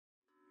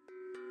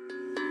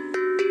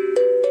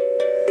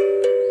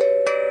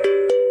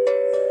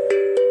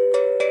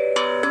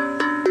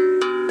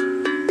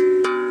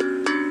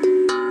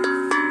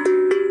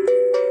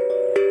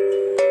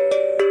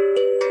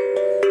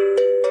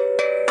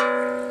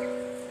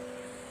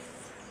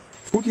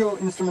Put your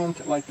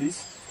instrument like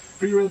this.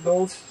 3 red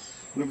bells,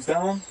 looks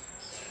down.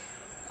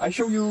 I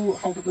show you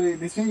how to play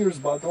these fingers,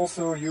 but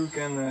also you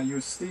can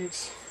use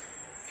sticks.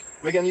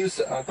 We can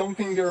use thumb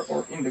finger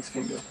or index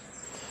finger.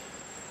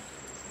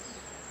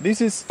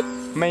 This is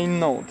main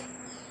note.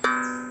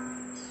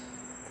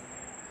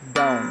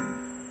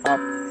 Down, up,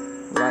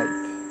 right,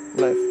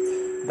 left,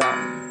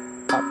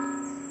 down, up,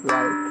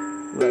 right,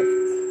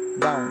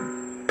 left,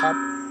 down, up,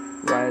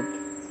 right,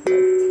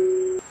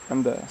 left.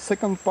 And the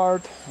second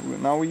part,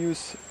 now we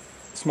use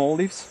small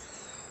leaves.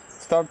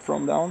 Start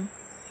from down,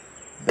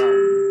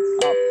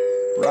 up,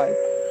 right,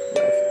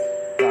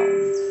 left, down,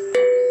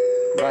 up,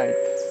 right,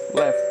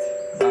 left,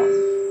 down,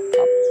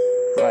 up,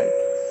 right,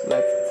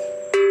 left.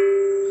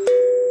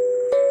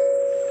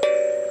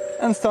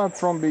 And start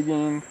from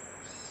beginning,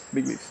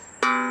 big leaves.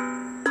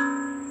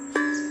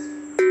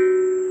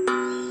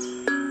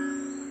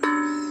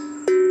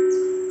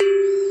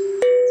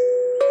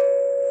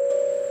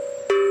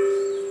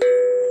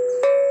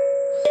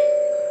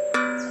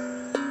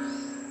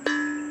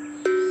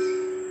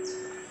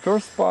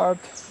 First part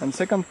and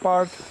second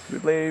part we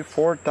play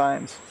 4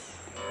 times.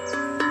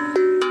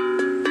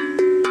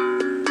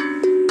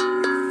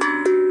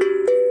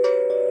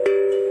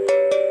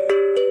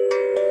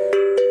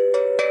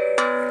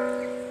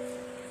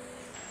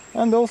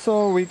 And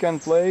also we can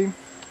play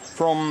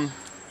from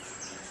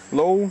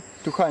low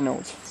to high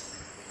notes,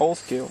 all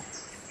scale.